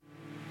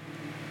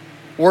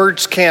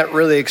words can't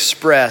really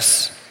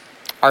express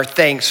our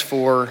thanks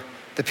for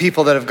the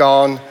people that have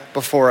gone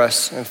before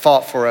us and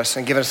fought for us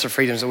and given us the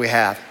freedoms that we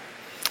have.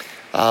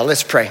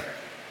 Let's pray.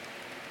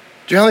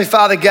 Dear Heavenly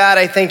Father, God,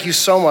 I thank you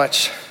so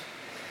much.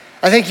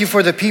 I thank you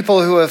for the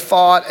people who have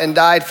fought and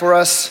died for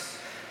us,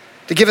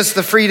 to give us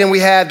the freedom we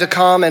have to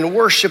come and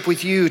worship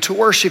with you, to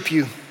worship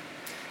you.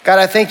 God,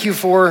 I thank you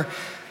for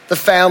the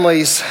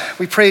families.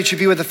 We pray that you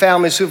be with the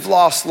families who've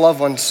lost loved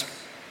ones.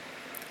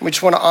 We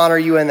just want to honor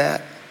you in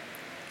that.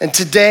 And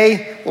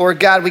today, Lord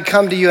God, we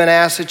come to you and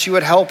ask that you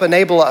would help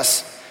enable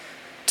us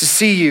to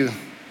see you,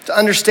 to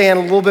understand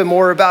a little bit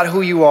more about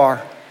who you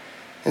are,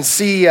 and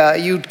see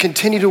you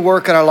continue to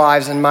work in our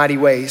lives in mighty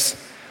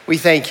ways. We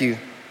thank you.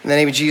 In the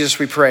name of Jesus,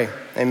 we pray.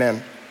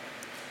 Amen.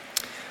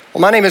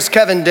 Well, my name is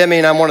Kevin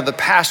Deming. I'm one of the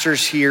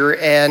pastors here.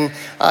 And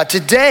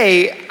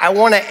today, I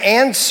want to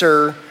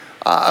answer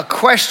a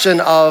question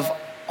of,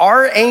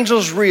 are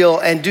angels real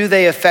and do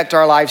they affect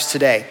our lives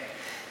today?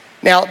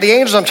 Now, the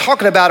angels I'm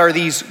talking about are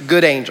these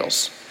good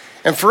angels.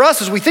 And for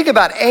us, as we think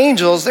about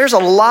angels, there's a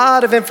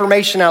lot of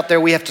information out there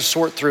we have to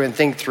sort through and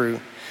think through.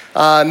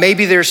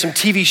 Maybe there's some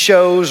TV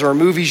shows or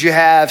movies you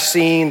have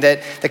seen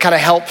that kind of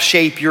help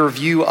shape your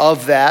view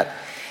of that.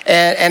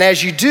 And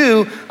as you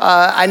do,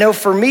 I know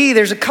for me,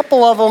 there's a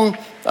couple of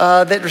them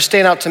that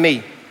stand out to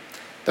me.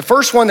 The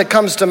first one that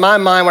comes to my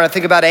mind when I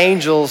think about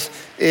angels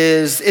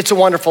is It's a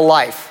Wonderful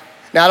Life.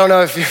 Now, I don't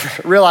know if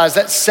you realize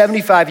that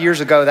 75 years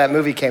ago that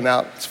movie came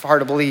out. It's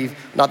hard to believe,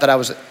 not that I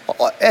was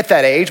at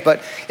that age,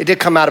 but it did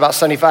come out about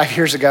 75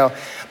 years ago.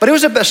 But it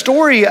was a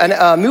story,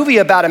 a movie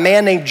about a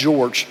man named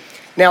George.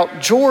 Now,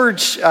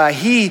 George,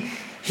 he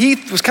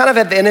was kind of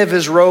at the end of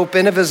his rope,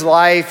 end of his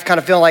life, kind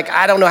of feeling like,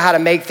 I don't know how to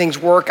make things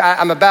work.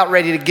 I'm about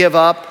ready to give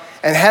up.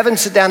 And heaven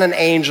sent down an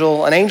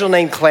angel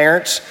named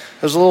Clarence,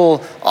 who was a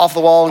little off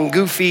the wall and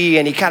goofy,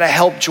 and he kind of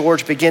helped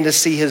George begin to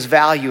see his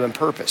value and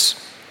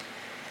purpose.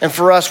 And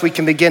for us, we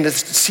can begin to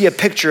see a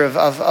picture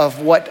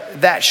of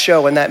what that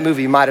show and that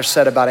movie might have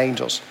said about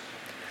angels.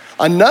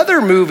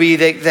 Another movie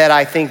that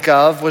I think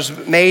of was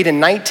made in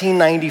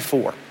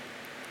 1994.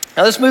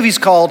 Now, this movie's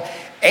called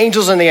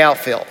Angels in the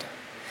Outfield.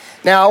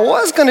 Now, I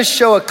was going to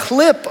show a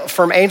clip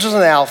from Angels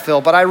in the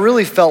Outfield, but I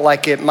really felt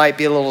like it might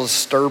be a little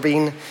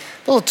disturbing, a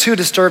little too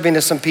disturbing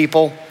to some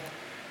people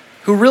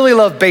who really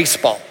love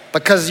baseball.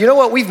 Because you know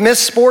what, we've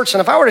missed sports,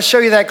 and if I were to show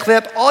you that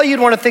clip, all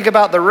you'd want to think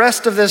about the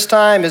rest of this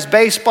time is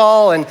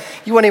baseball, and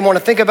you wouldn't even want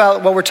to think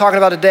about what we're talking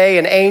about today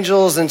and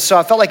angels, and so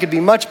I felt like it'd be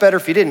much better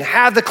if you didn't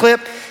have the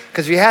clip,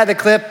 because if you had the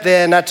clip,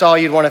 then that's all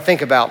you'd want to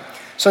think about.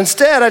 So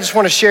instead, I just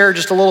want to share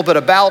just a little bit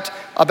about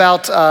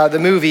the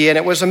movie, and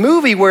it was a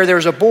movie where there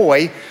was a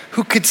boy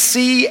who could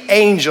see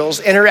angels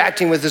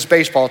interacting with his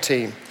baseball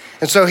team.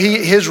 And so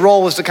his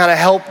role was to kind of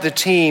help the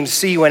team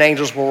see when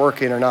angels were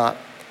working or not.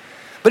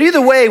 But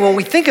either way, when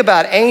we think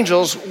about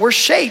angels, we're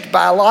shaped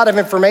by a lot of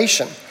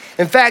information.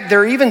 In fact, there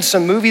are even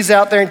some movies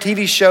out there and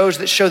TV shows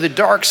that show the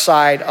dark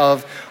side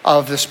of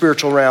the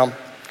spiritual realm.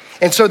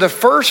 And so the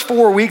first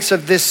 4 weeks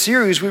of this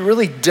series, we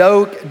really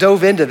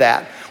dove into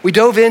that. We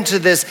dove into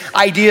this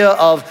idea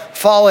of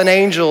fallen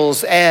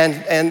angels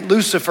and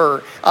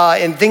Lucifer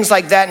and things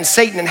like that, and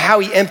Satan and how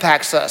he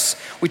impacts us.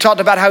 We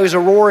talked about how he's a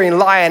roaring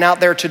lion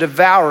out there to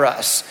devour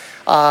us.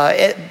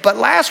 But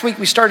last week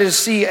we started to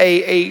see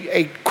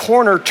a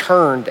corner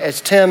turned as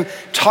Tim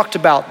talked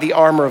about the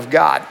armor of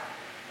God.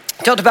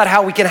 He talked about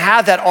how we can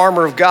have that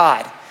armor of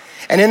God.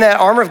 And in that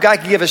armor of God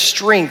can give us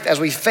strength as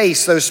we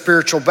face those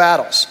spiritual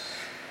battles,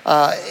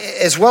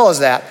 as well as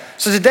that.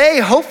 So today,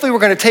 hopefully we're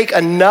going to take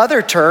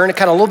another turn, a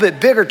kind of a little bit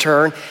bigger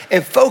turn,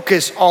 and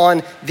focus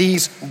on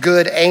these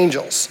good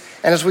angels.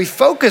 And as we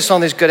focus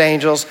on these good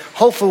angels,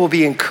 hopefully we'll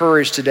be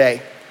encouraged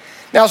today.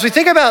 Now, as we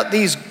think about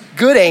these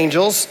good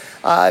angels,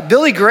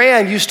 Billy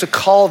Graham used to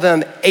call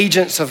them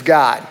agents of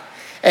God.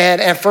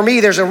 And for me,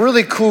 there's a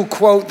really cool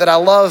quote that I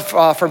love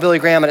from Billy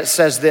Graham, and it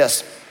says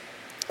this.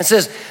 It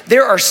says,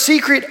 there are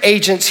secret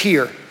agents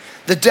here.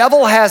 The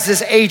devil has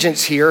his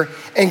agents here,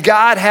 and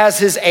God has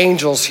his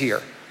angels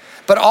here.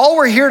 But all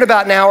we're hearing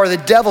about now are the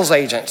devil's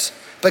agents.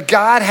 But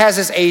God has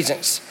his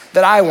agents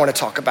that I want to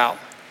talk about.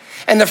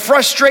 And the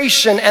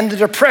frustration and the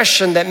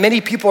depression that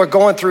many people are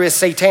going through is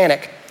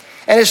satanic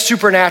and is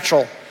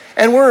supernatural.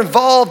 And we're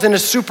involved in a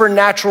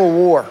supernatural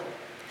war.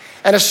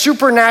 And a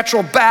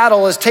supernatural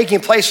battle is taking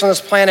place on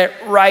this planet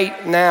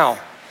right now.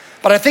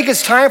 But I think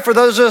it's time for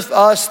those of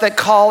us that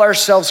call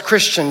ourselves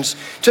Christians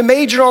to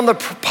major on the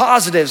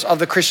positives of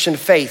the Christian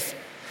faith.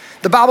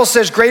 The Bible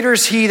says, greater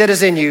is he that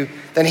is in you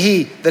than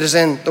he that is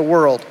in the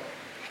world.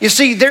 You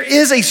see, there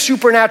is a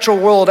supernatural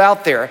world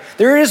out there.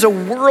 There is a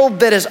world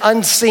that is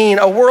unseen,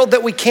 a world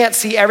that we can't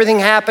see everything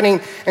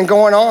happening and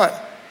going on.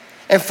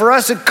 And for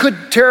us, it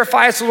could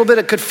terrify us a little bit.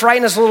 It could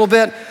frighten us a little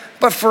bit.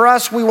 But for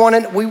us, we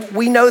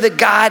know that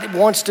God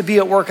wants to be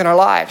at work in our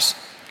lives.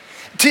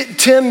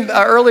 Tim,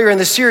 earlier in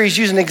the series,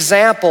 used an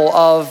example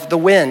of the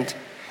wind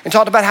and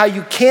talked about how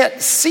you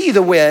can't see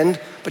the wind,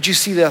 but you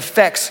see the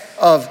effects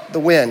of the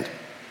wind.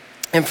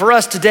 And for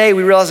us today,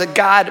 we realize that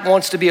God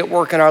wants to be at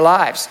work in our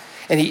lives,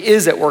 and he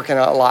is at work in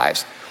our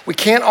lives. We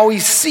can't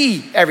always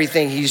see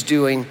everything he's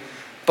doing,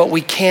 but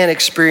we can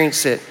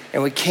experience it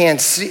and we can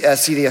see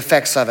the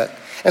effects of it.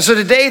 And so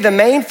today, the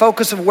main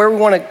focus of where we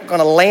want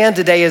to land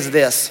today is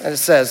this. And it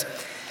says,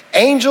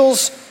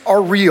 angels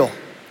are real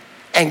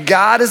and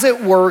God is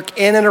at work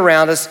in and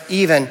around us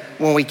even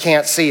when we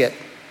can't see it.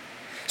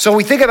 So when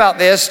we think about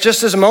this,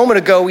 just as a moment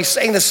ago, we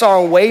sang the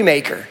song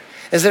Waymaker.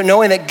 Is that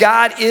knowing that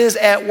God is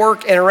at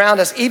work and around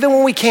us, even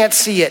when we can't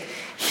see it,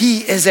 he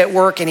is at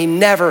work and he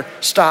never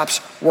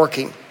stops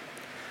working.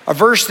 A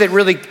verse that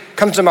really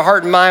comes to my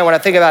heart and mind when I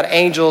think about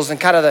angels and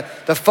kind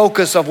of the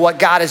focus of what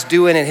God is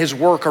doing in his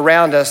work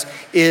around us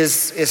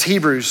is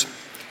Hebrews.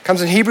 It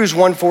comes in Hebrews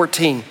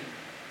 1:14. It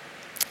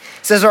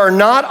says, are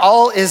not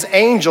all his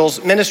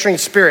angels ministering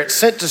spirits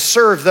sent to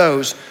serve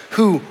those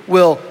who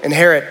will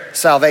inherit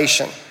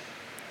salvation?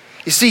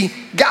 You see,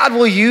 God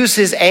will use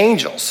his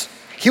angels.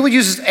 He will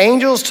use his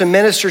angels to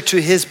minister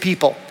to his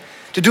people,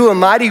 to do a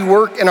mighty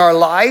work in our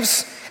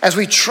lives as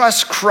we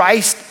trust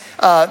Christ.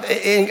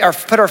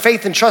 Put our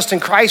faith and trust in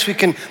Christ, we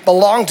can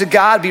belong to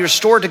God, be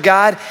restored to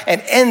God,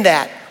 and in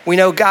that, we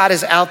know God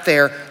is out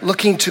there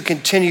looking to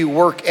continue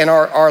work in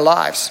our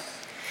lives.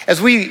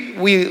 As we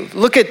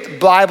look at the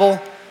Bible,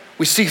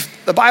 we see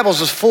the Bible is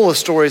just full of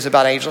stories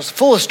about angels,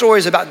 full of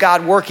stories about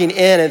God working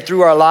in and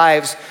through our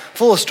lives,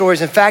 full of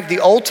stories. In fact,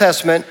 the Old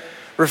Testament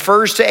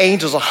refers to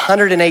angels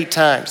 108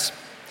 times.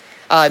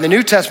 In the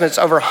New Testament, it's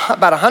over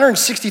about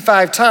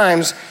 165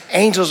 times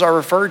angels are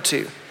referred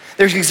to.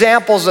 There's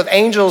examples of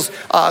angels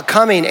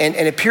coming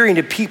and appearing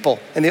to people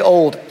in the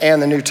Old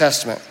and the New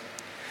Testament.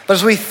 But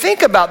as we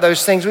think about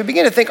those things, we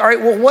begin to think, all right,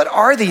 well, what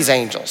are these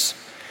angels?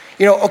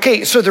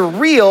 Okay, so they're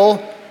real,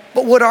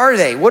 but what are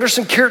they? What are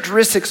some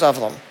characteristics of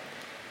them?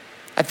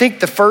 I think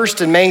the first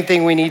and main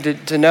thing we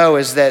need to know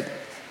is that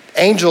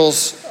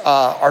angels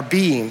are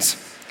beings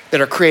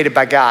that are created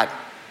by God.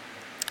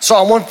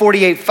 Psalm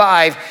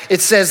 148:5, it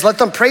says, let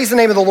them praise the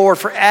name of the Lord,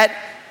 for at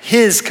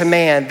his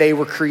command they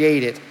were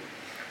created.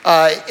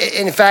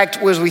 In fact,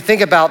 as we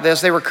think about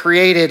this, they were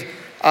created,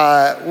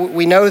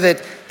 we know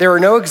that there are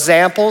no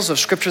examples of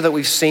scripture that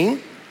we've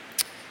seen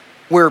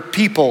where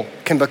people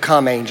can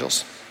become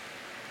angels.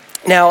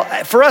 Now,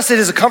 for us, it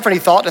is a comforting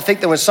thought to think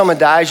that when someone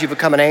dies, you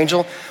become an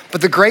angel.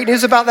 But the great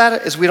news about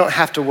that is we don't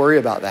have to worry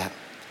about that.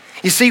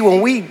 You see,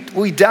 when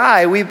we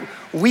die,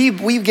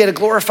 we get a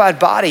glorified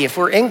body. If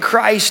we're in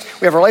Christ,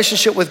 we have a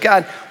relationship with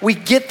God, we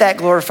get that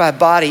glorified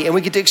body and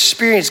we get to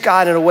experience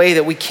God in a way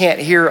that we can't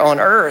here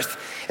on earth.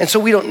 And so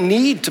we don't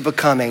need to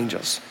become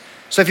angels.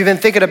 So if you've been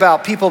thinking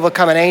about people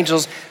becoming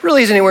angels, it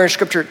really isn't anywhere in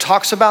scripture it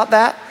talks about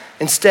that.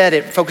 Instead,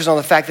 it focuses on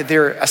the fact that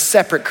they're a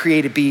separate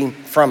created being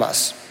from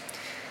us.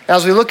 Now,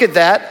 as we look at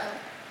that,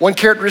 one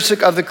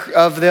characteristic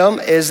of them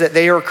is that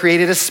they are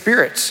created as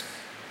spirits.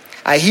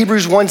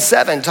 Hebrews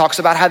 1:7 talks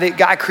about how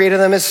God created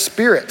them as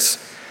spirits.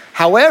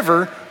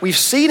 However, we've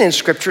seen in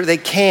scripture they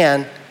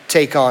can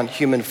take on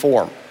human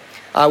form.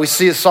 We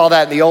saw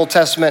that in the Old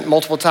Testament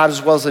multiple times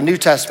as well as the New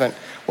Testament.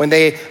 When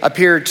they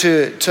appeared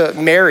to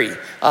Mary,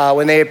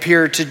 when they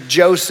appeared to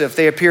Joseph,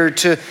 they appeared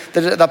to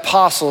the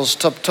apostles,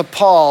 to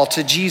Paul,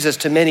 to Jesus,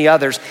 to many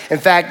others. In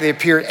fact, they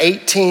appeared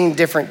 18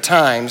 different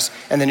times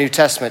in the New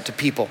Testament to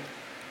people,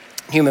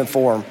 human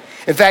form.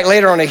 In fact,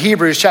 later on in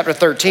Hebrews chapter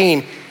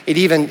 13, it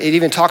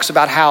even talks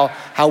about how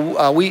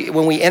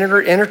when we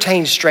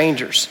entertain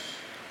strangers,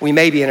 we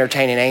may be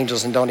entertaining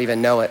angels and don't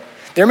even know it.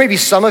 There may be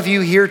some of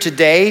you here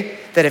today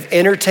that have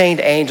entertained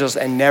angels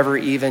and never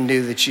even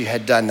knew that you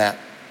had done that.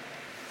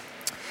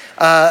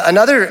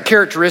 Another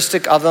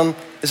characteristic of them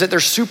is that they're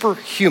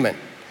superhuman.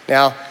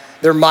 Now,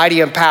 they're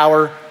mighty in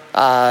power,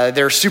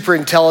 they're super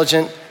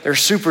intelligent, they're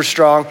super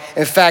strong.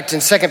 In fact,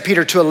 in 2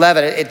 Peter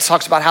 2:11, it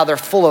talks about how they're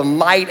full of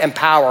might and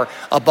power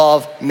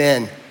above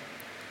men.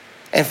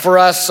 And for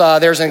us,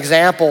 there's an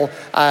example,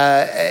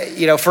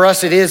 for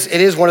us it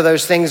is one of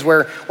those things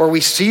where we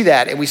see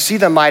that and we see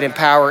the might and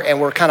power and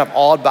we're kind of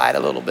awed by it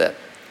a little bit.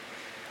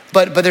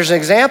 But there's an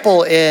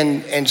example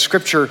in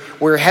scripture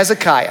where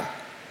Hezekiah,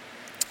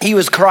 he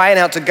was crying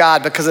out to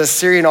God because the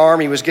Assyrian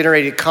army was getting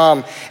ready to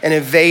come and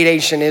invade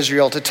ancient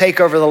Israel, to take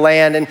over the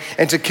land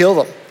and to kill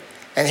them.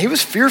 And he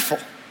was fearful.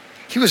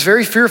 He was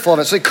very fearful of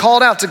it. So he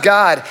called out to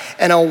God.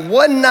 And on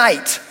one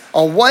night,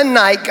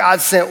 God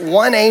sent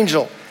one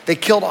angel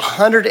that killed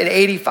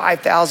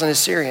 185,000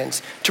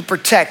 Assyrians to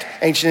protect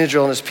ancient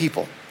Israel and his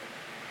people.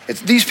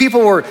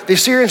 The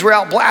Assyrians were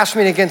out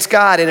blaspheming against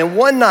God. And in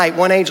one night,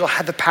 one angel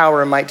had the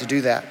power and might to do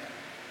that.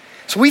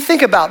 So we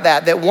think about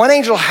that one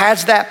angel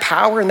has that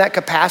power and that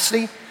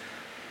capacity,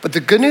 but the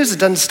good news, it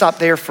doesn't stop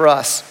there for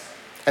us.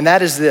 And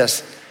that is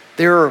this: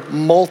 there are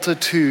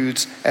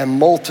multitudes and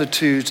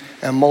multitudes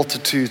and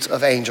multitudes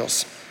of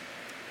angels.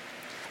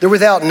 They're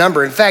without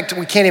number. In fact,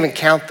 we can't even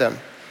count them.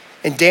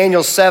 In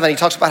Daniel 7, he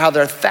talks about how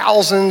there are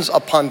thousands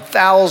upon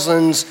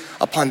thousands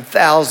upon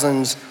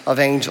thousands of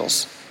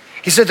angels.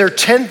 He said there are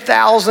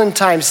 10,000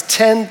 times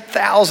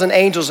 10,000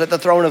 angels at the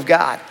throne of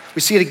God. We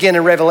see it again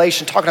in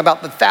Revelation, talking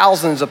about the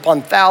thousands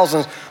upon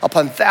thousands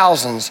upon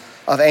thousands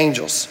of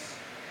angels.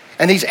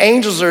 And these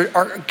angels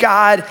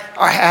God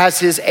has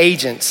his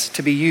agents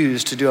to be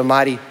used to do a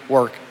mighty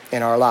work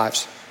in our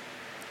lives.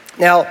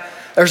 Now,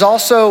 there's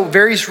also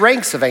various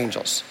ranks of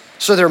angels.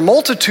 So there are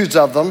multitudes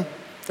of them.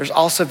 There's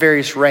also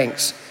various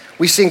ranks.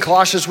 We see in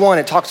Colossians 1,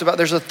 it talks about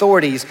there's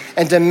authorities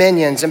and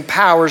dominions and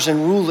powers and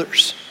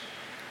rulers.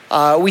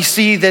 We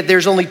see that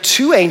there's only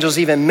 2 angels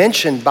even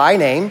mentioned by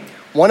name.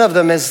 One of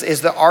them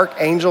is the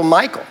archangel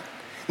Michael.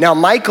 Now,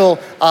 Michael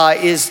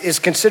is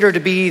considered to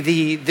be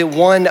the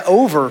one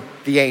over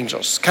the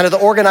angels, kind of the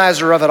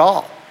organizer of it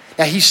all.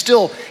 Now, he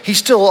still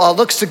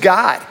looks to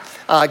God.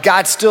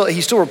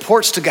 He still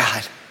reports to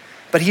God,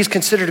 but he's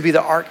considered to be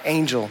the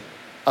archangel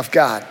of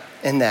God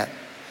in that.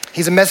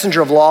 He's a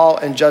messenger of law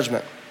and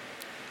judgment.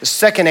 The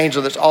second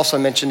angel that's also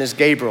mentioned is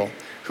Gabriel,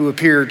 who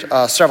appeared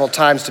several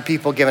times to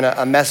people giving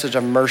a message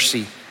of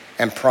mercy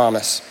and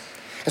promise.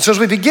 And so as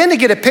we begin to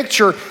get a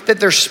picture that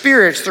there's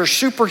spirits, there's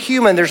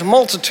superhuman, there's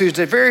multitudes,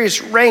 there's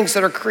various ranks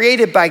that are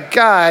created by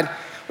God,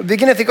 we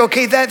begin to think,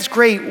 okay, that's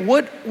great.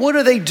 What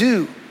do they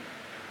do?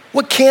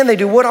 What can they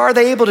do? What are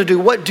they able to do?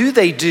 What do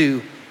they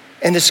do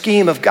in the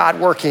scheme of God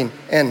working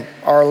in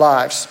our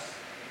lives?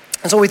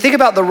 And so when we think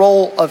about the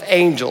role of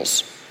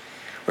angels,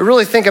 we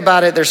really think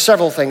about it, there's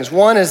several things.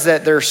 One is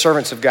that they're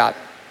servants of God.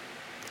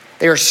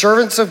 They are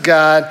servants of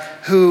God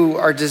who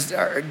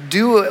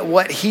do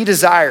what he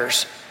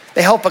desires.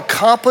 They help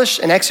accomplish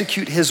and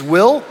execute his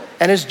will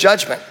and his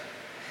judgment.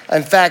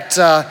 In fact,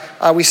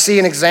 we see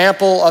an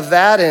example of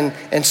that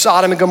in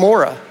Sodom and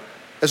Gomorrah,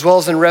 as well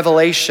as in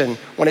Revelation,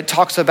 when it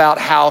talks about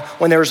how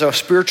when there's a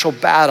spiritual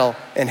battle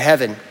in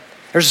heaven.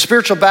 There's a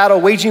spiritual battle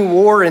waging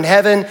war in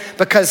heaven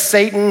because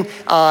Satan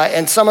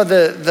and some of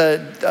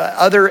the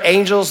other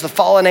angels, the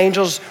fallen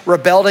angels,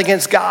 rebelled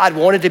against God,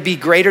 wanted to be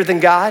greater than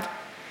God.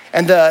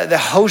 And the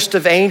host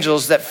of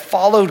angels that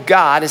followed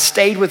God and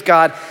stayed with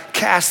God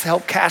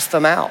helped cast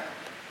them out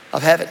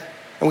of heaven.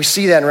 And we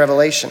see that in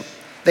Revelation.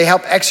 They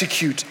help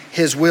execute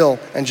his will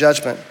and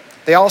judgment.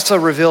 They also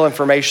reveal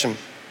information.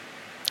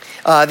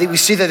 We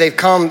see that they've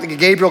come,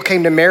 Gabriel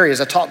came to Mary,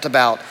 as I talked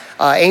about.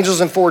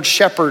 Angels informed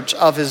shepherds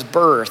of his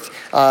birth.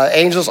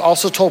 Angels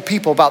also told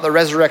people about the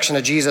resurrection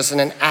of Jesus. And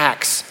in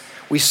Acts,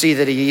 we see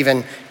that he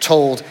even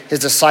told his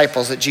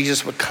disciples that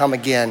Jesus would come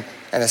again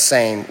in the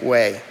same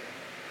way.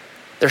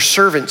 They're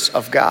servants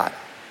of God.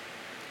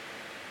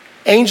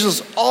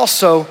 Angels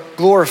also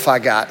glorify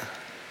God.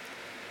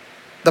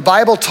 The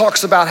Bible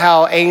talks about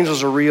how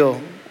angels are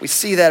real. We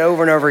see that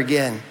over and over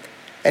again.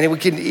 And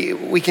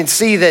we can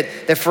see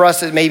that for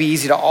us it may be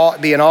easy to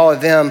be in awe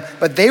of them,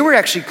 but they were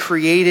actually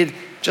created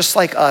just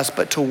like us,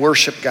 but to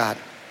worship God.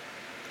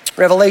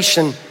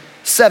 Revelation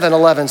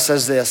 7:11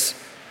 says this.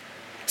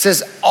 It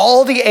says,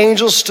 all the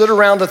angels stood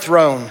around the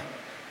throne,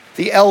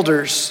 the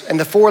elders and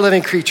the 4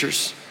 living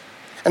creatures,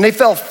 and they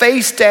fell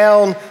face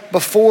down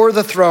before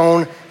the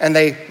throne and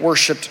they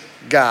worshiped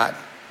God.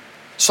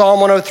 Psalm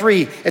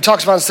 103, it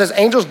talks about, it says,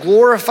 angels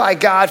glorify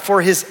God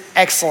for his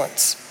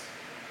excellence.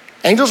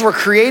 Angels were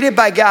created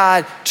by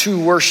God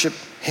to worship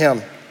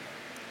him.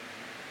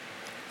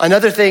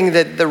 Another thing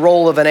that the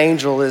role of an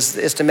angel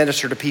is to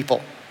minister to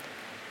people.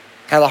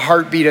 How the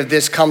heartbeat of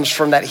this comes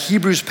from that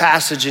Hebrews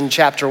passage in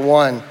chapter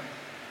 1.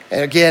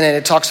 And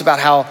it talks about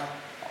how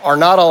are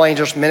not all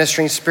angels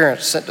ministering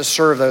spirits sent to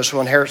serve those who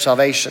inherit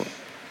salvation.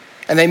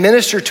 And they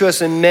minister to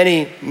us in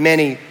many,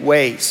 many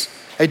ways.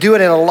 They do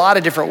it in a lot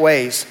of different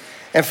ways.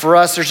 And for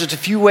us, there's just a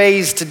few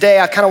ways today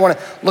I kind of want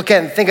to look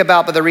at and think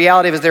about, but the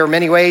reality is there are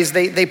many ways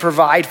they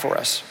provide for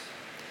us.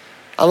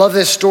 I love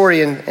this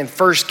story in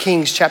 1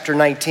 Kings chapter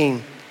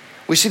 19.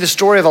 We see the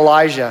story of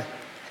Elijah.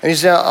 And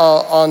he's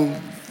on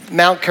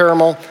Mount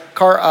Carmel,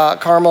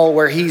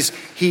 where he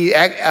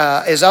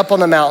is up on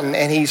the mountain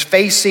and he's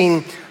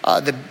facing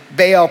the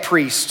Baal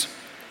priest.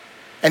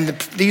 And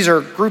these are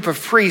a group of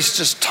priests,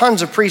 just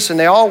tons of priests, and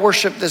they all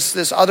worship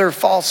this other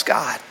false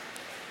god.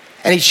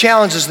 And he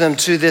challenges them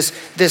to this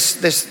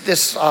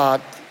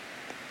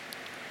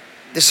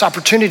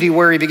opportunity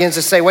where he begins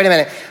to say, wait a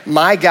minute,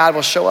 my God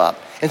will show up.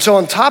 And so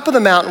on top of the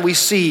mountain, we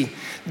see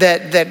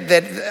that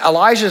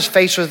Elijah is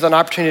faced with an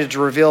opportunity to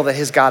reveal that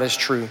his God is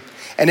true.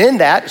 And in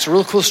that, it's a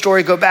real cool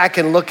story. Go back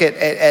and look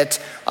at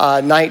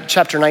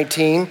chapter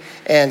 19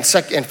 and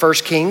 1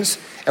 Kings,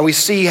 and we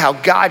see how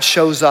God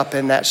shows up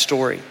in that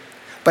story.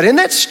 But in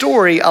that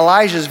story,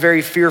 Elijah is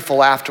very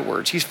fearful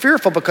afterwards. He's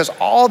fearful because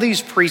all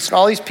these priests and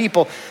all these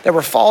people that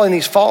were following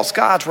these false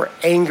gods were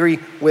angry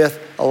with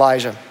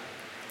Elijah.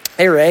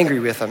 They were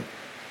angry with him.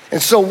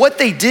 And so what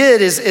they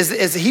did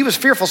is he was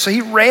fearful, so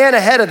he ran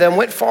ahead of them,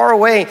 went far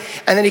away,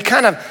 and then he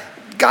kind of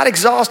got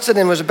exhausted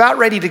and was about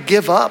ready to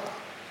give up.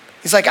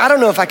 He's like, I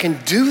don't know if I can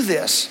do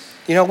this.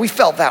 You know, we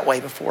felt that way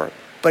before.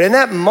 But in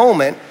that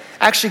moment,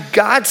 actually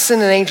God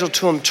sent an angel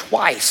to him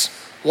twice.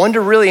 One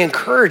to really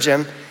encourage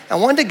him,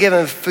 and one to give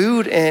him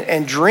food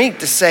and drink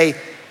to say,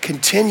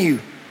 continue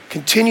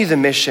the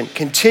mission,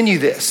 continue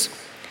this.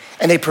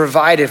 And they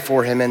provided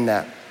for him in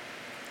that.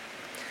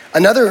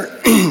 Another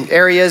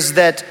area is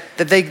that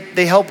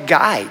they help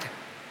guide.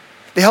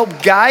 They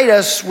help guide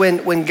us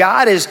when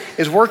God is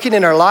working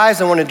in our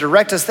lives and want to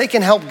direct us, they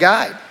can help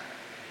guide.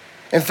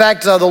 In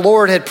fact, the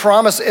Lord had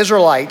promised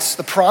Israelites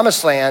the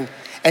promised land,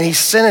 And he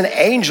sent an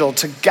angel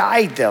to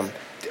guide them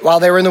while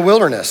they were in the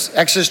wilderness.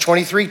 Exodus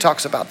 23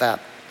 talks about that.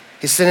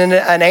 He sent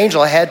an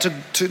angel ahead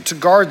to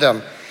guard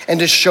them and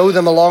to show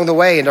them along the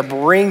way and to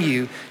bring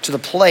you to the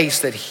place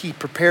that he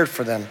prepared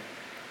for them.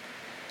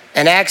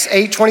 And Acts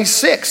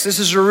 8:26, this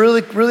is a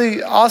really,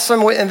 really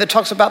awesome, and it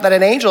talks about that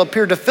an angel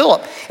appeared to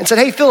Philip and said,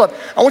 hey, Philip,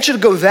 I want you to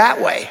go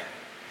that way.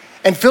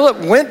 And Philip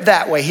went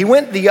that way. He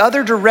went the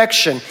other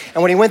direction.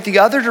 And when he went the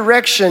other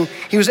direction,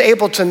 he was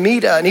able to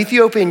meet an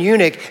Ethiopian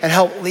eunuch and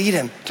help lead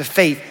him to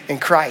faith in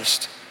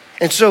Christ.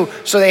 And so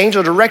the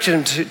angel directed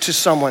him to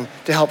someone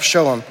to help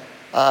show him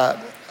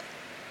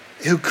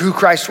who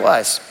Christ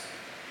was.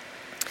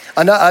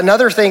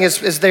 Another thing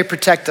is they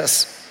protect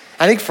us.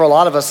 I think for a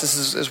lot of us,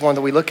 this is one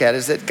that we look at,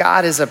 is that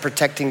God is a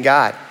protecting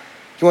God.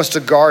 He wants to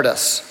guard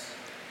us.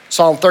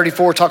 Psalm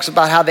 34 talks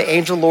about how the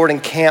angel Lord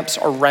encamps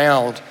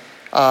around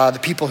the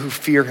people who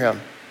fear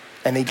him,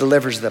 and he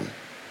delivers them.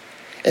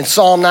 In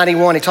Psalm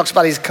 91, he talks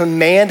about his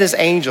command his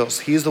angels.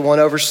 He's the one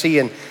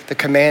overseeing the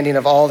commanding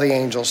of all the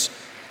angels,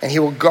 and he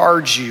will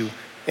guard you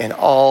in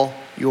all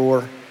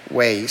your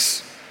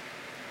ways.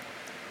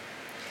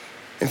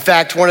 In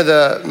fact, one of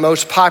the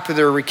most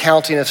popular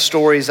recounting of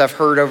stories I've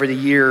heard over the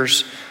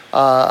years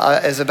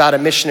is about a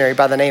missionary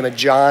by the name of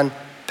John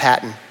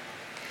Patton.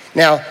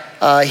 Now,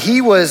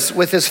 he was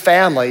with his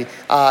family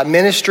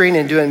ministering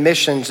and doing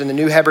missions in the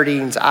New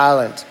Hebrides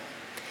Islands.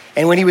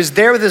 And when he was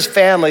there with his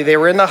family, they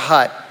were in the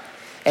hut.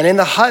 And in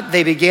the hut,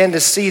 they began to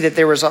see that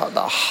there was the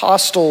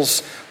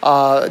hostiles,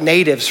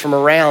 natives from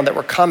around that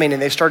were coming,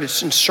 and they started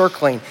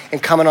encircling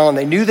and coming on.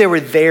 They knew they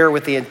were there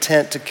with the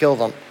intent to kill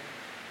them.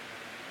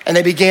 And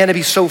they began to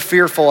be so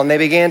fearful, and they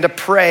began to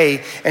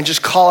pray and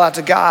just call out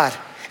to God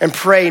and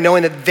pray,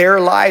 knowing that their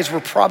lives were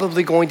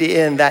probably going to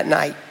end that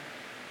night.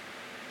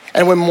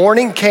 And when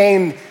morning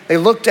came, they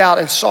looked out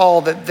and saw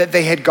that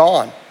they had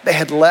gone. They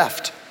had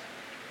left.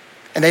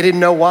 And they didn't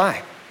know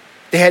why.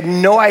 They had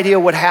no idea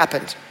what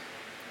happened.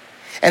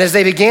 And as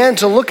they began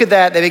to look at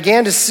that, they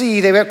began to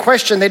see, they had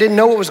questioned, they didn't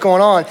know what was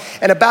going on.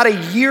 And about a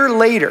year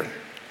later,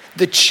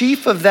 the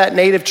chief of that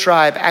native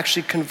tribe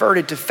actually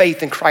converted to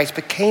faith in Christ,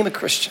 became a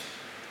Christian.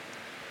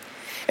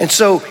 And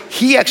so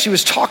he actually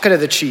was talking to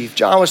the chief.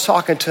 John was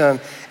talking to him,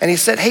 and he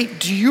said, hey,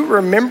 do you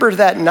remember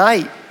that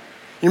night?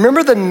 You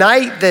remember the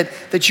night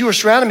that you were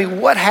surrounding me?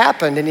 What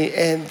happened?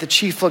 And the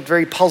chief looked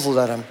very puzzled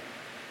at him.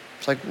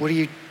 It's like, what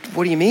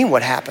do you mean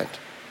what happened?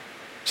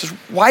 He says,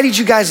 why did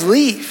you guys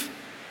leave?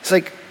 He's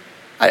like,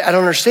 I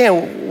don't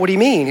understand. What do you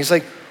mean? He's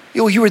like,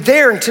 you were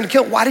there and intended to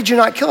kill. Why did you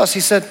not kill us?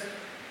 He said,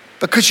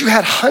 because you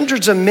had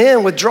hundreds of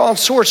men with drawn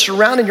swords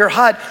surrounding your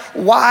hut.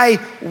 Why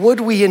would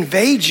we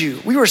invade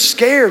you? We were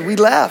scared. We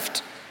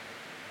left.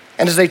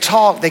 And as they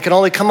talked, they could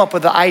only come up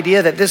with the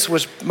idea that this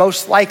was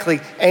most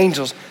likely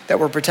angels that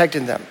were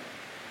protecting them.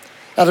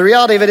 Now, the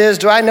reality of it is,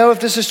 do I know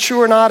if this is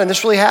true or not and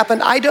this really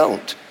happened? I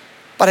don't.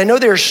 But I know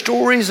there are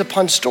stories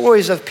upon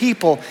stories of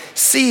people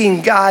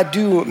seeing God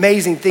do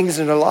amazing things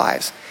in their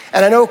lives.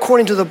 And I know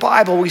according to the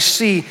Bible, we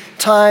see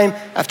time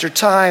after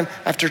time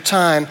after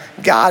time,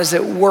 God is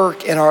at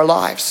work in our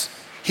lives.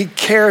 He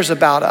cares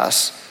about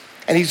us,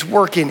 and he's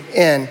working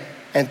in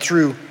and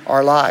through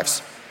our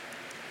lives.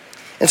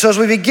 And so as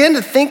we begin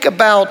to think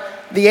about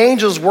the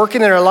angels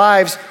working in our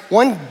lives,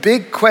 one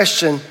big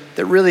question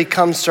that really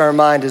comes to our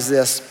mind is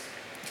this,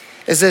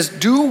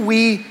 do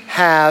we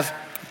have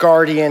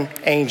guardian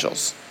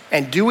angels?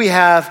 And do we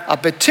have a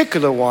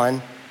particular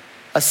one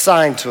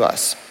assigned to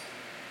us?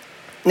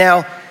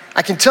 Now,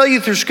 I can tell you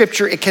through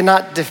scripture, it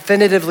cannot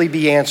definitively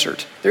be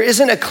answered. There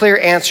isn't a clear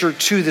answer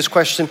to this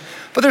question,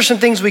 but there's some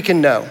things we can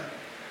know.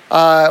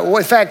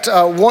 In fact,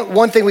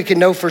 one thing we can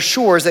know for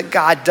sure is that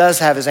God does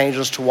have his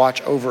angels to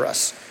watch over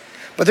us.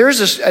 But there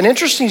is an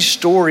interesting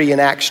story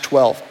in Acts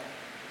 12.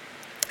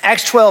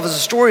 Acts 12 is a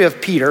story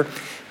of Peter.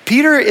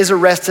 Peter is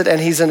arrested and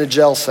he's in a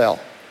jail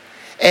cell.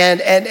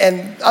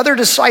 And other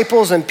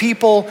disciples and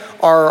people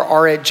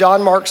are at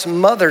John Mark's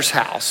mother's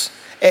house,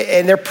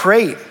 and they're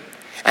praying.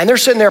 And they're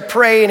sitting there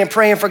praying and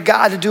praying for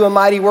God to do a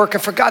mighty work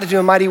and for God to do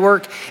a mighty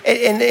work.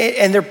 And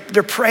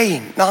they're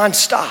praying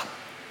nonstop.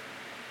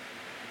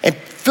 And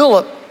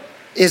Philip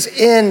is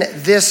in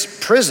this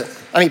prison.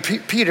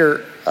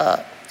 Peter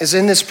is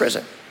in this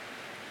prison.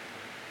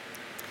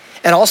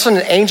 And all of a sudden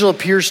an angel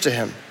appears to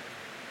him.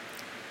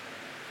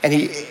 And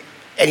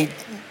he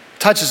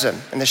touches him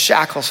and the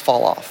shackles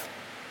fall off.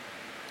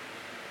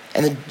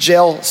 And the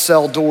jail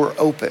cell door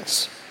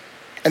opens.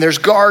 And there's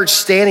guards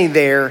standing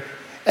there.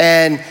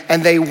 And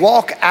they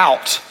walk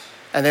out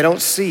and they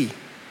don't see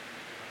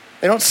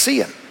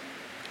him.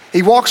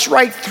 He walks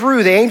right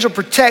through. The angel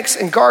protects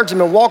and guards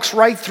him and walks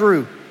right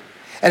through.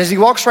 And as he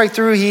walks right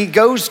through, he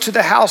goes to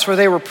the house where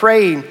they were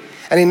praying,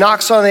 and he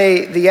knocks on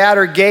the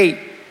outer gate,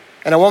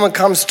 and a woman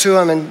comes to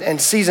him and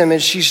sees him,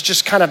 and she's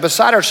just kind of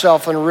beside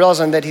herself and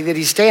realizing that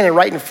he's standing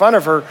right in front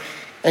of her.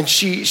 And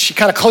she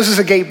kind of closes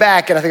the gate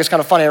back, and I think it's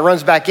kind of funny. And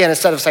runs back in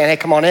instead of saying, hey,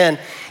 come on in.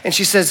 And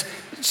she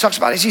talks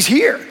about it, he's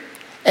here.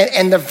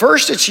 And the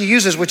verse that she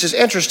uses, which is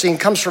interesting,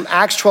 comes from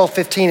Acts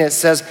 12:15. It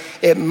says,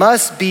 it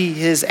must be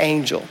his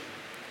angel.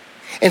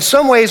 In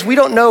some ways, we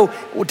don't know,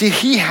 did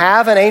he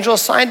have an angel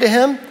assigned to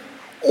him?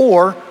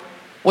 Or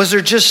was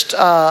there just,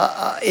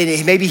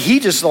 maybe he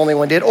just the only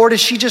one did, or did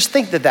she just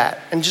think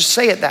that and just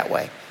say it that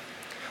way?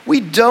 We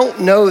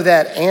don't know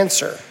that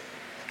answer.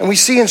 And we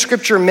see in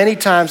Scripture many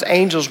times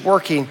angels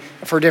working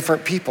for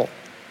different people.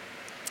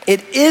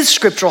 It is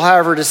scriptural,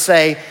 however, to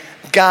say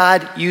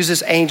God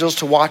uses angels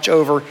to watch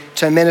over,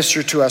 to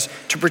minister to us,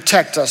 to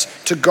protect us,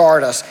 to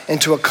guard us, and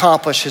to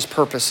accomplish his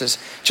purposes.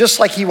 Just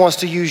like he wants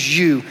to use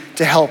you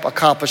to help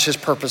accomplish his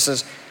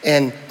purposes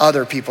in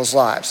other people's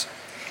lives.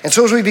 And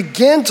so as we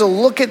begin to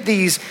look at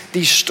these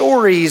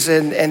stories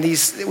and we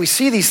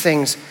see these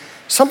things,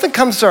 something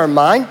comes to our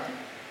mind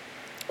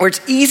where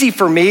it's easy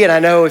for me, and I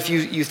know if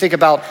you think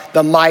about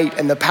the might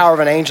and the power of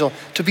an angel,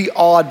 to be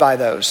awed by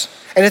those.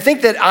 And to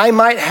think that I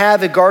might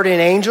have a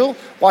guardian angel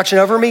watching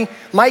over me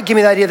might give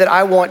me the idea that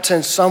I want to,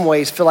 in some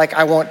ways, feel like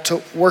I want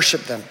to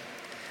worship them.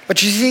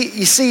 But you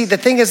see, the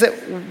thing is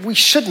that we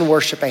shouldn't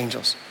worship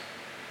angels.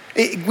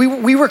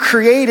 We were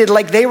created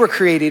like they were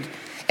created.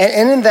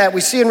 And in that,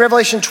 we see in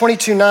Revelation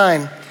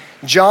 22:9,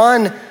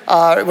 John,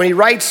 when he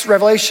writes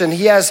Revelation,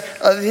 he has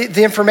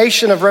the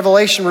information of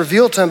Revelation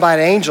revealed to him by an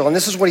angel. And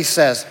this is what he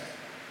says.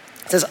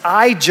 It says,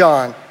 I,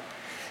 John,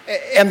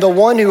 am the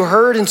one who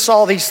heard and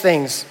saw these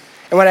things.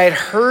 And when I had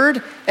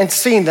heard and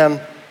seen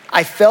them,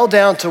 I fell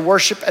down to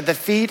worship at the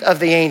feet of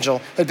the angel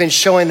who had been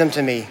showing them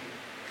to me.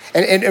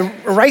 And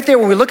right there,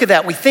 when we look at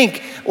that, we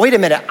think, wait a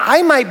minute,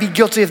 I might be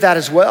guilty of that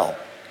as well.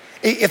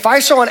 If I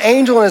saw an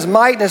angel in his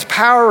might and his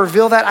power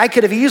reveal that, I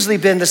could have easily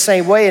been the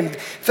same way and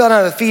fell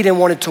down at the feet and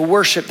wanted to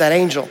worship that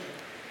angel.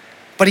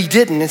 But he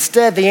didn't.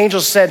 Instead, the angel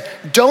said,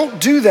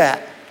 don't do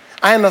that.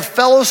 I am a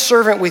fellow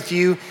servant with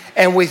you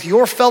and with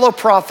your fellow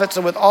prophets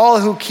and with all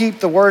who keep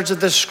the words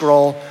of this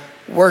scroll.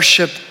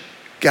 Worship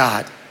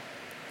God.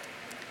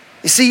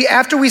 You see,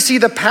 after we see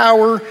the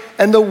power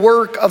and the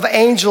work of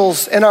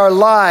angels in our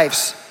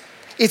lives,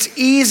 it's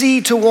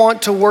easy to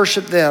want to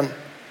worship them.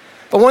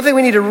 But one thing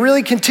we need to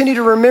really continue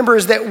to remember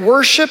is that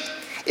worship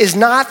is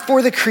not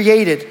for the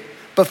created,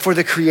 but for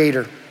the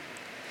Creator.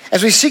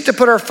 As we seek to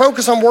put our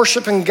focus on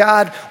worshiping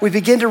God, we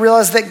begin to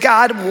realize that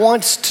God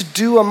wants to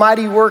do a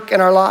mighty work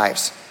in our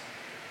lives.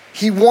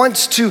 He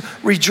wants to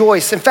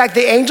rejoice. In fact,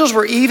 the angels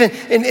were even,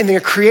 and they're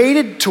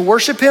created to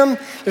worship him.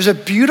 There's a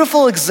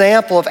beautiful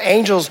example of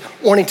angels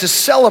wanting to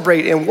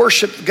celebrate and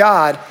worship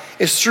God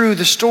is through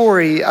the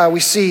story we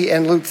see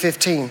in Luke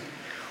 15,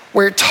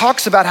 where it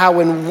talks about how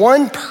when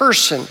one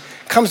person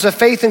comes to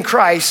faith in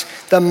Christ,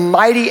 the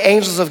mighty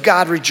angels of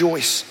God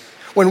rejoice.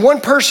 When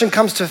one person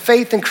comes to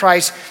faith in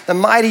Christ, the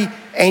mighty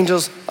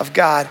angels of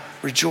God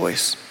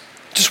rejoice.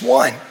 Just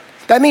one.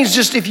 That means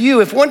just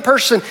if one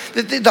person,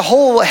 the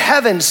whole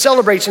heaven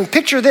celebrates. And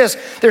picture this,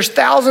 there's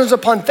thousands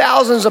upon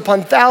thousands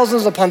upon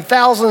thousands upon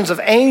thousands of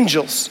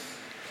angels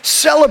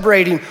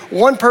celebrating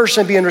one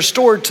person being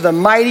restored to the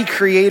mighty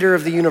creator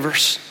of the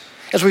universe.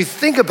 As we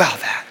think about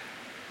that,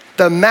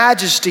 the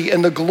majesty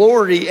and the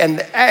glory and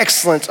the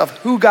excellence of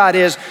who God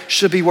is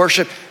should be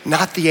worshiped,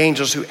 not the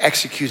angels who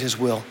execute his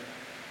will.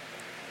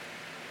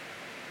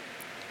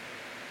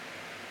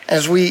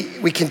 As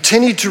we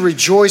continue to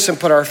rejoice and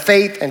put our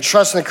faith and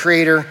trust in the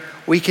Creator,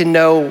 we can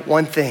know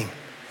one thing.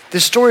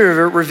 This story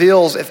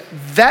reveals,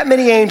 if that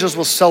many angels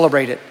will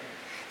celebrate it,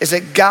 is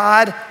that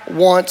God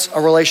wants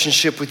a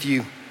relationship with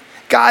you.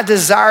 God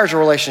desires a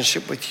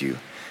relationship with you.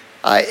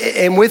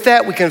 And with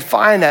that, we can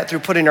find that through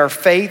putting our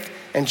faith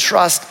and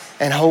trust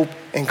and hope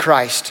in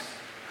Christ.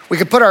 We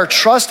can put our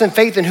trust and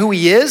faith in who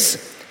he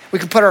is. We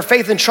can put our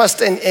faith and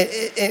trust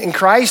in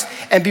Christ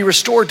and be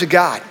restored to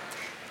God.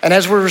 And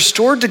as we're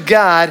restored to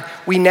God,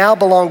 we now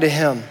belong to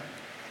him.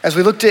 As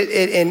we looked at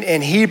it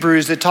in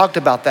Hebrews, it talked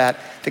about that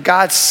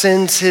God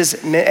sends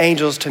his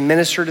angels to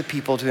minister to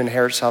people to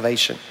inherit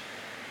salvation.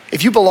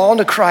 If you belong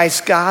to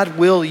Christ, God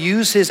will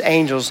use his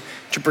angels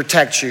to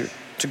protect you,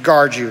 to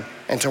guard you,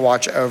 and to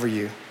watch over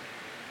you.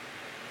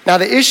 Now,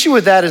 the issue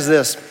with that is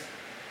this,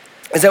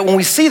 is that when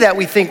we see that,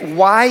 we think,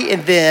 why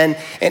and then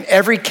in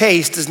every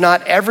case does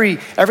not every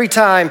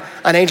time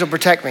an angel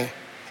protect me?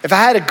 If I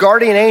had a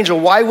guardian angel,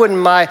 why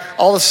wouldn't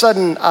all of a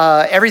sudden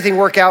everything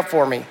work out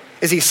for me?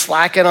 Is he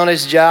slacking on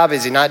his job?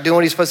 Is he not doing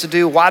what he's supposed to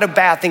do? Why do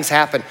bad things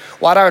happen?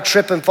 Why do I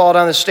trip and fall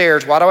down the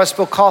stairs? Why do I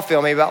spill coffee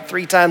on me about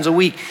 3 times a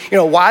week?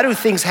 Why do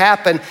things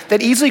happen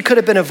that easily could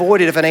have been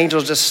avoided if an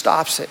angel just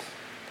stops it?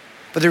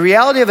 But the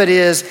reality of it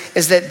is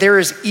that there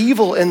is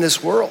evil in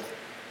this world.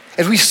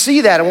 As we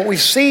see that, and what we've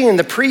seen in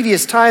the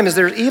previous time is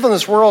there's evil in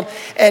this world,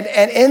 and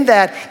in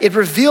that it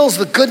reveals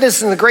the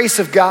goodness and the grace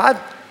of God,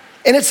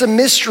 and it's a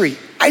mystery.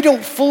 I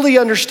don't fully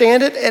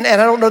understand it, and I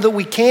don't know that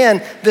we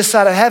can this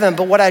side of heaven,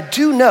 but what I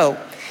do know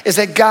is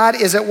that God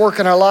is at work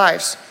in our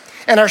lives.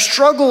 And our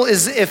struggle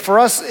for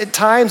us at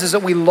times is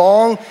that we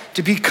long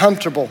to be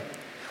comfortable.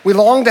 We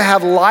long to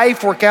have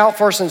life work out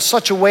for us in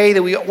such a way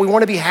that we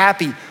want to be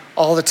happy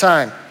all the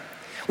time.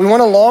 We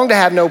want to long to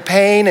have no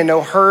pain and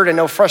no hurt and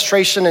no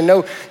frustration and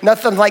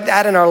nothing like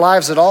that in our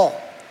lives at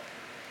all.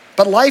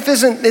 But life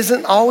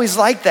isn't always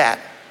like that.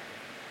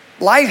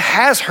 life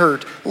has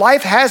hurt,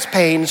 life has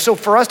pain. So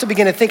for us to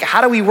begin to think,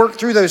 how do we work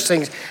through those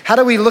things? How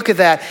do we look at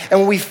that? And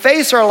when we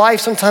face our life,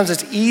 sometimes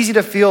it's easy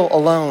to feel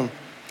alone.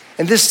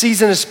 And this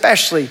season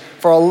especially,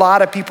 for a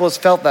lot of people, it's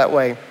felt that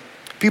way.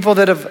 People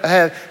that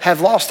have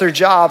lost their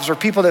jobs, or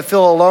people that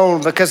feel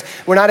alone because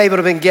we're not able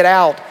to get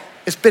out.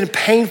 It's been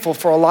painful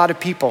for a lot of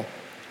people.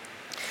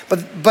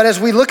 But as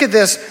we look at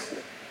this,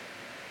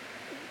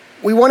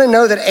 we want to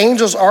know that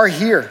angels are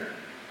here.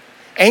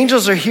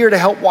 Angels are here to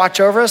help watch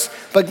over us,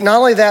 but not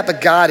only that,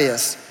 but God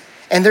is.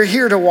 And they're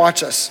here to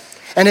watch us.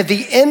 And at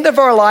the end of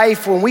our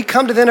life, when we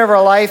come to the end of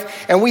our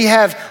life and we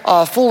have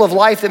full of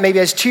life that maybe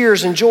has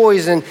tears and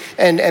joys and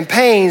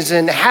pains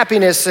and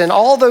happiness and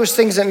all those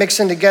things that mix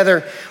in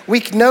together, we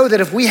know that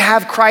if we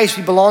have Christ,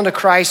 we belong to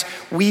Christ,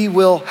 we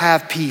will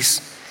have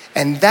peace.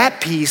 And that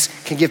peace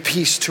can give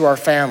peace to our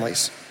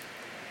families.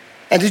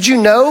 And did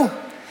you know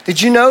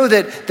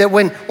that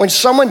when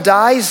someone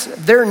dies,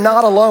 they're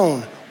not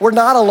alone? We're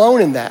not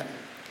alone in that.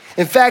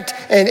 In fact,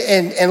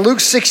 in Luke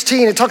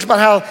 16, it talks about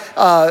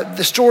how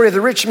the story of the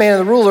rich man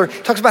and the ruler,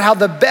 talks about how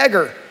the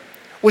beggar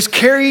was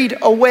carried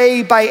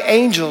away by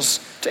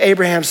angels to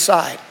Abraham's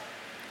side.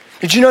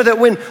 Did you know that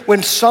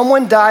when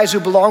someone dies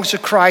who belongs to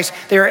Christ,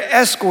 they are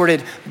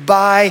escorted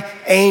by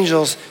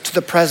angels to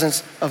the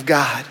presence of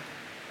God?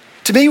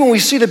 To me, when we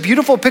see the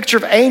beautiful picture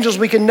of angels,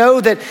 we can know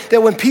that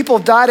when people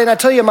have died, and I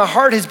tell you, my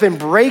heart has been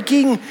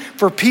breaking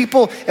for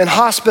people in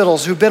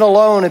hospitals who've been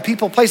alone, and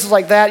people, places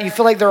like that, you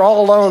feel like they're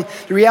all alone.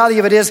 The reality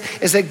of it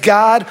is that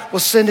God will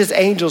send his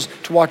angels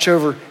to watch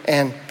over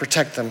and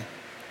protect them.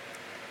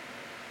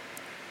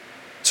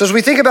 So as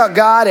we think about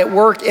God at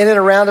work in and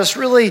around us,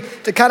 really,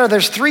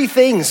 there's three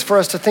things for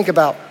us to think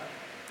about.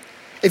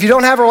 If you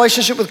don't have a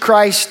relationship with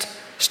Christ,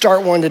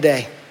 start one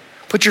today.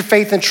 Put your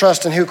faith and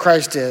trust in who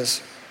Christ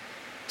is.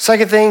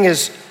 Second thing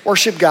is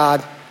worship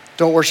God,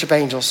 don't worship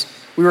angels.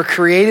 We were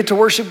created to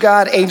worship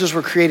God, angels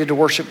were created to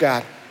worship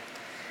God.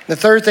 And the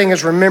third thing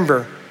is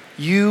remember,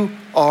 you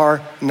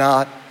are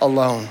not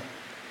alone.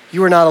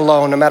 You are not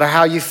alone, no matter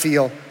how you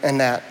feel in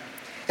that.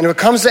 And when it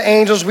comes to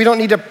angels, we don't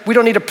need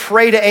to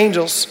pray to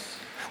angels.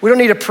 We don't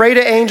need to pray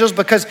to angels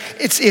because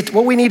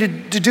what we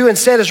need to do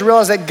instead is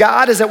realize that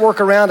God is at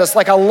work around us.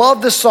 Like I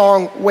love the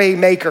song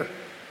Waymaker.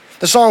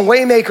 The song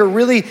Waymaker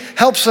really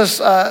helps us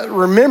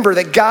remember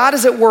that God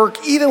is at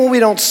work even when we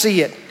don't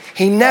see it.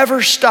 He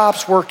never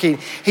stops working.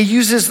 He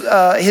uses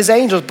his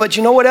angels. But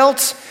you know what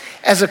else?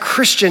 As a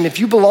Christian, if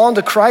you belong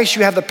to Christ,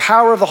 you have the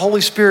power of the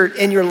Holy Spirit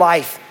in your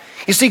life.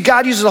 You see,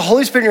 God uses the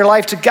Holy Spirit in your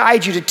life to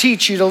guide you, to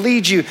teach you, to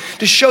lead you,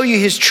 to show you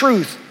his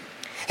truth.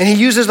 And he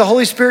uses the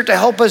Holy Spirit to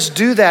help us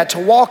do that, to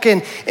walk in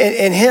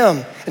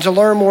him and to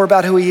learn more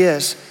about who he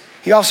is.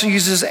 He also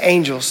uses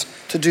angels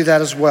to do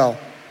that as well.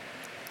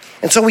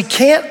 And so we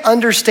can't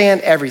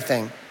understand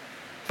everything,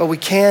 but we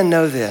can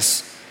know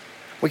this.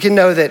 We can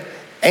know that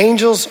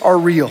angels are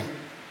real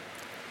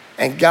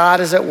and God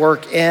is at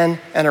work in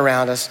and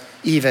around us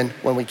even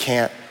when we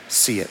can't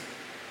see it.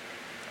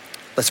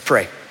 Let's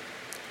pray.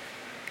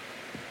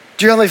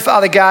 Dear Heavenly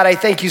Father, God, I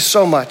thank you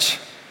so much.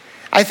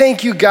 I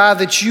thank you, God,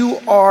 that you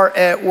are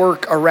at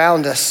work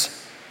around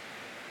us.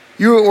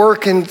 You're at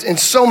work in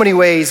so many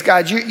ways,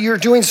 God. You're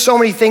doing so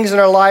many things in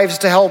our lives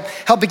to help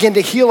begin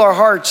to heal our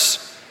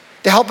hearts,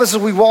 to help us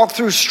as we walk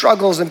through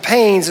struggles and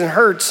pains and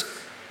hurts.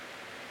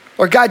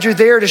 Or God, you're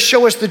there to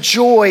show us the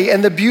joy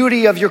and the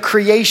beauty of your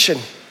creation.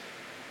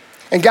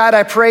 And God,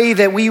 I pray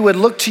that we would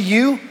look to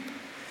you,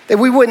 that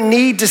we wouldn't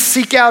need to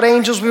seek out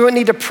angels, we wouldn't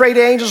need to pray to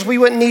angels, we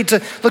wouldn't need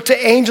to look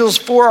to angels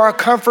for our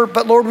comfort,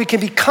 but Lord, we can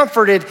be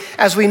comforted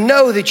as we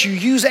know that you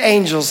use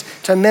angels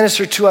to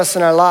minister to us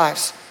in our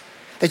lives,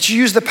 that you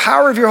use the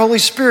power of your Holy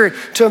Spirit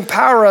to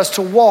empower us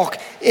to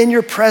walk in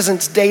your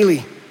presence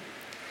daily.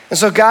 And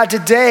so God,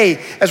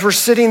 today, as we're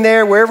sitting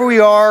there, wherever we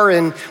are,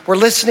 and we're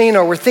listening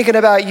or we're thinking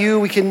about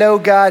you, we can know,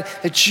 God,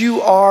 that you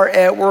are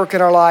at work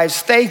in our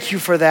lives. Thank you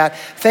for that.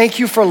 Thank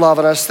you for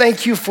loving us.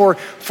 Thank you for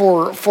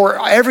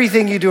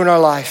everything you do in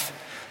our life.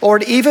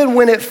 Lord, even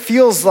when it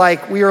feels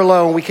like we are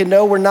alone, we can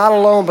know we're not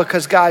alone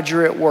because, God,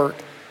 you're at work.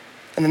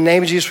 In the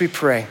name of Jesus, we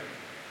pray.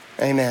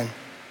 Amen.